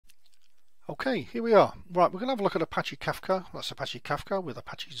Okay, here we are. Right, we're going to have a look at Apache Kafka. That's Apache Kafka with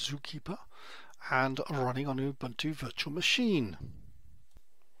Apache Zookeeper and running on an Ubuntu virtual machine.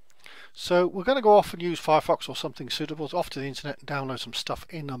 So we're going to go off and use Firefox or something suitable off to the internet and download some stuff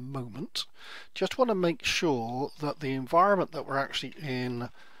in a moment. Just want to make sure that the environment that we're actually in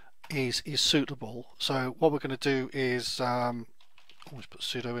is suitable. So what we're going to do is always put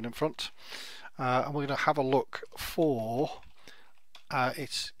sudo in front, and we're going to have a look for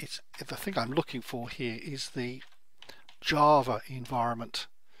it's the thing I'm looking for here is the Java environment.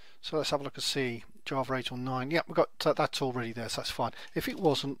 So let's have a look and see. Java 8 or 9. Yeah, we've got that's already there, so that's fine. If it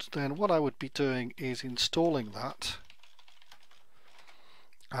wasn't, then what I would be doing is installing that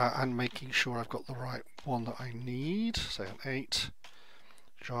and making sure I've got the right one that I need. Say an 8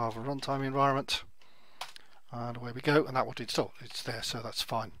 Java runtime environment, and away we go, and that would install. It's there, so that's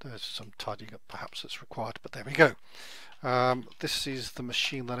fine. There's some tidying up perhaps that's required, but there we go. This is the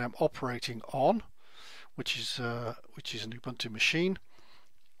machine that I'm operating on, which is an Ubuntu machine.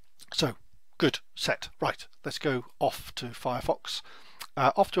 So good, set. Right, let's go off to Firefox,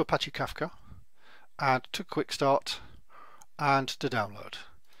 off to Apache Kafka, and to quick start and to download.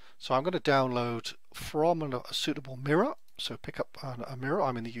 So I'm going to download from a suitable mirror. So pick up a mirror.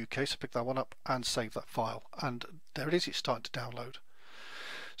 I'm in the UK, so pick that one up and save that file. And there it is. It's starting to download.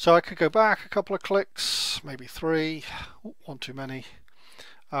 So I could go back a couple of clicks, maybe 3. Ooh, one too many.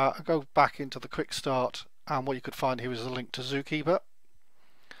 I'll go back into the quick start, and what you could find here is a link to Zookeeper.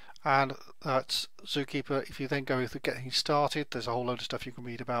 And that's Zookeeper. If you then go through getting started, there's a whole load of stuff you can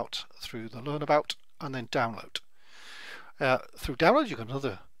read about through the learn about, and then download. Through download, you got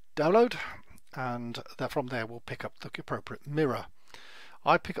another download, and from there we'll pick up the appropriate mirror.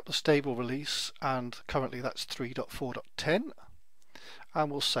 I pick up the stable release, and currently that's 3.4.10, and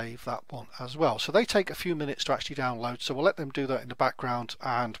we'll save that one as well. So they take a few minutes to actually download, so we'll let them do that in the background,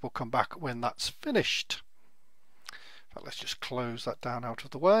 and we'll come back when that's finished. But let's just close that down out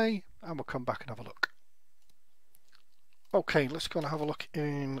of the way, and we'll come back and have a look. Okay, let's go and have a look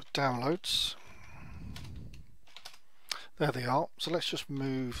in downloads. There they are. So let's just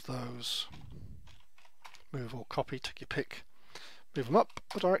move those. Move or copy, take your pick. Move them up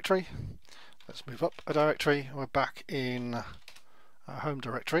a directory. Let's move up a directory. We're back in our home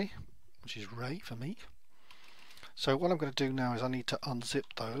directory, which is Ray for me. So what I'm going to do now is I need to unzip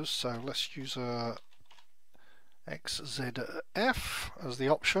those. So let's use a XZF as the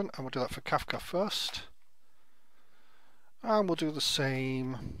option, and we'll do that for Kafka first, and we'll do the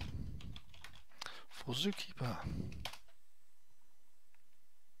same for Zookeeper.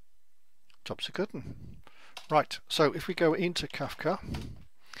 Jobs are good. Right, so if we go into Kafka,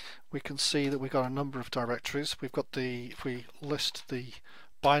 we can see that we've got a number of directories. We've got if we list the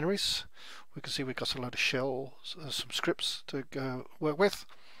binaries, we can see we've got a load of shells, some scripts to go work with.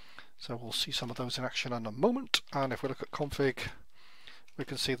 So we'll see some of those in action in a moment, and if we look at config, we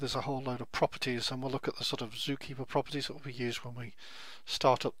can see there's a whole load of properties, and we'll look at the sort of Zookeeper properties that we use when we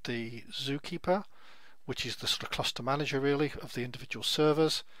start up the Zookeeper, which is the sort of cluster manager really of the individual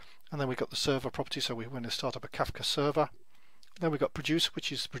servers. And then we've got the server property, so we want to start up a Kafka server. Then we've got produce,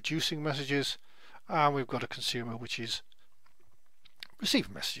 which is producing messages, and we've got a consumer, which is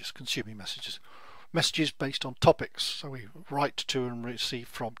receiving messages, consuming messages. Messages based on topics, so we write to and receive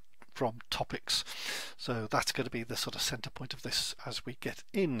from topics. So that's going to be the sort of center point of this as we get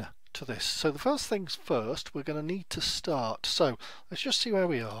into this. So the first things first, we're going to need to start. So let's just see where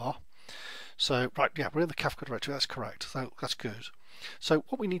we are. So right, yeah, we're in the Kafka directory, that's correct, so that's good. So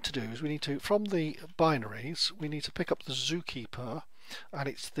what we need to do is we need to, from the binaries, we need to pick up the Zookeeper, and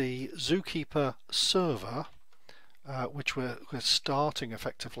it's the Zookeeper server, which we're starting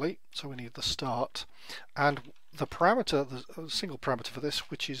effectively. So we need the start, and the parameter, the single parameter for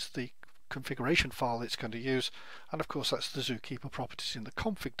this, which is the configuration file it's going to use, and of course that's the Zookeeper properties in the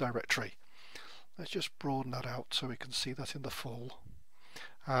config directory. Let's just broaden that out so we can see that in the full,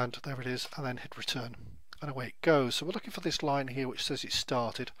 and there it is, and then hit return, and away it goes. So we're looking for this line here which says it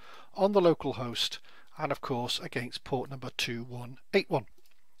started on the local host, and of course against port number 2181.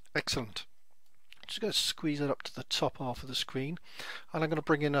 Excellent. I'm just going to squeeze it up to the top half of the screen, and I'm going to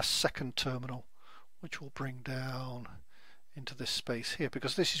bring in a second terminal, which will bring down into this space here,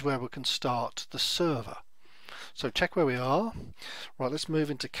 because this is where we can start the server. So check where we are. Right, let's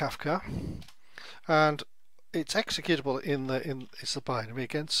move into Kafka, and it's executable it's the binary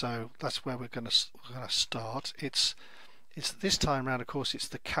again, so that's where we're going to start. It's this time around, of course, it's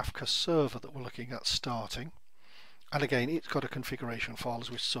the Kafka server that we're looking at starting, and again it's got a configuration file,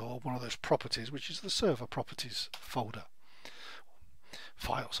 as we saw, one of those properties, which is the server properties file,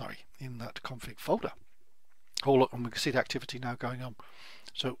 in that config folder. Oh look, and we can see the activity now going on.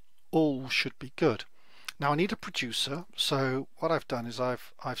 So all should be good. Now I need a producer, so what I've done is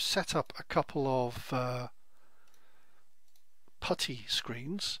I've set up a couple of putty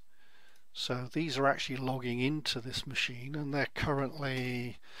screens. So these are actually logging into this machine, and they're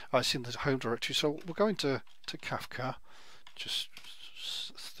currently, it's in the home directory. So we'll go into Kafka, just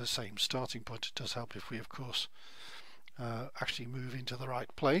the same starting point. It does help if we, of course, actually move into the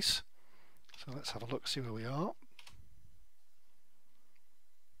right place. So let's have a look, see where we are.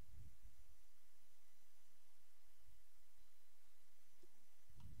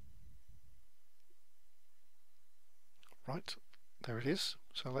 Right, there it is.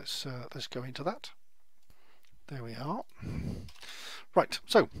 So let's go into that. There we are. Right,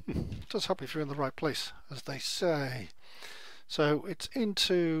 so it does help if you're in the right place, as they say. So it's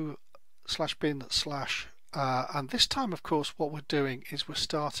into /bin/ and this time, of course, what we're doing is we're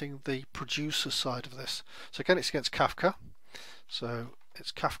starting the producer side of this. So again, it's against Kafka. So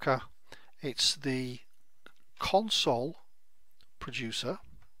it's Kafka. It's the console producer.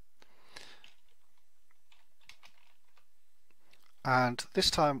 And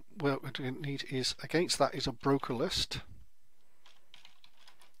this time what we're going to need is, against that is a broker list.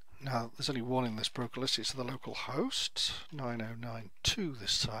 Now there's only one in this broker list, it's the local host 9092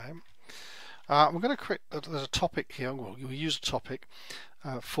 this time. We're going to create, there's a topic here, well you'll use a topic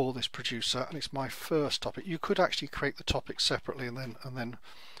for this producer, and it's my first topic. You could actually create the topic separately and then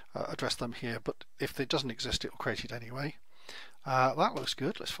address them here, but if it doesn't exist it will create it anyway. That looks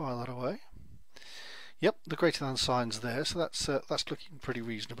good, let's fire that away. Yep, the greater than sign's there, so that's looking pretty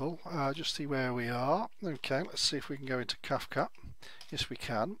reasonable. Just see where we are. Okay, let's see if we can go into Kafka. Yes, we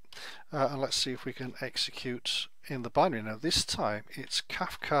can. And let's see if we can execute in the binary. Now this time it's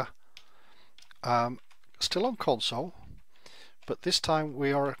Kafka still on console, but this time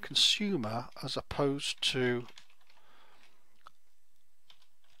we are a consumer as opposed to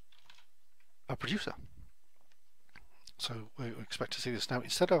a producer. So we expect to see this now.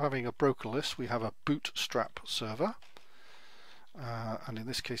 Instead of having a broker list, we have a bootstrap server, and in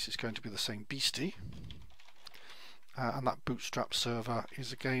this case it's going to be the same beastie, and that bootstrap server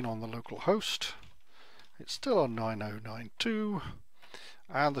is again on the local host. It's still on 9092,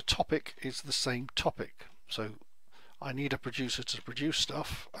 and the topic is the same topic. So I need a producer to produce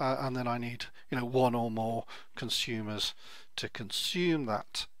stuff, and then I need one or more consumers to consume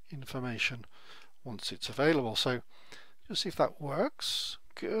that information once it's available. So just see if that works.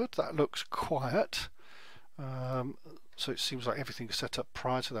 Good, that looks quiet. So it seems like everything's set up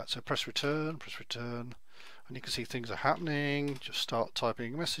prior to that. So press return, and you can see things are happening. Just start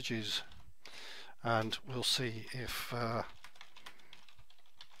typing messages, and we'll see if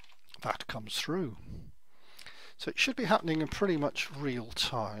that comes through. So it should be happening in pretty much real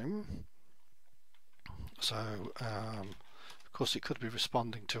time. So of course it could be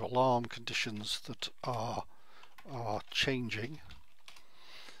responding to alarm conditions that are changing.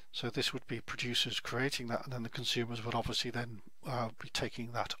 So this would be producers creating that, and then the consumers would obviously then be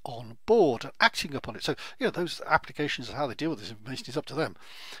taking that on board and acting upon it. So those applications and how they deal with this information is up to them.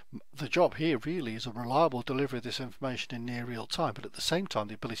 The job here really is a reliable delivery of this information in near real time, but at the same time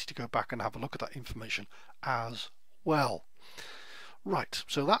the ability to go back and have a look at that information as well. Right,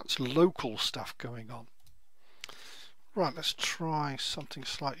 so that's local stuff going on. Right, let's try something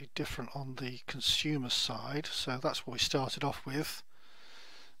slightly different on the consumer side. So that's what we started off with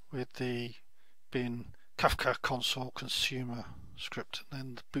the bin kafka-console-consumer script, and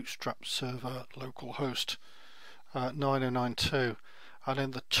then the bootstrap-server localhost 9092, and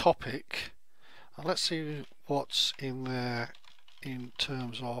then the topic. And let's see what's in there in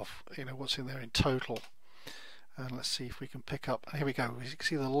terms of what's in there in total. And let's see if we can pick up. And here we go. You can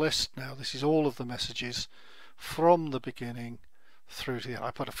see the list now. This is all of the messages from the beginning through to the end.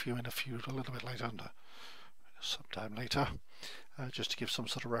 I put a few in a little bit later, sometime later, just to give some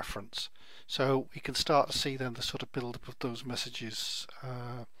sort of reference. So we can start to see then the sort of build up of those messages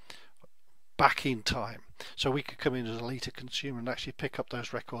back in time. So we could come in as a later consumer and actually pick up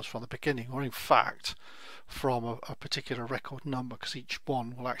those records from the beginning, or in fact from a particular record number, because each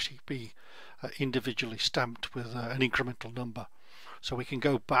one will actually be individually stamped with an incremental number. So we can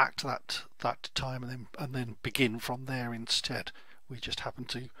go back to that time and then begin from there instead. We just happen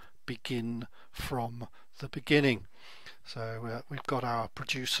to begin from the beginning. So we've got our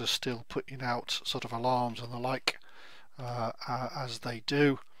producers still putting out sort of alarms and the like as they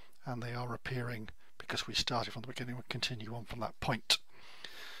do, and they are appearing because we started from the beginning and continue on from that point.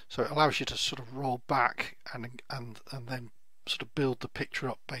 So it allows you to sort of roll back and then sort of build the picture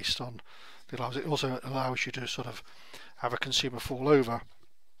up based on the alarms. It also allows you to sort of have a consumer fall over,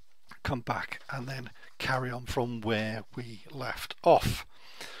 come back, and then carry on from where we left off.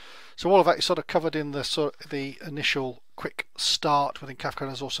 So all of that is sort of covered in the initial quick start within Kafka, and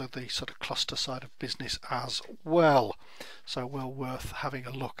there's also the sort of cluster side of business as well. So well worth having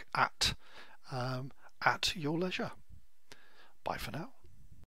a look at your leisure. Bye for now.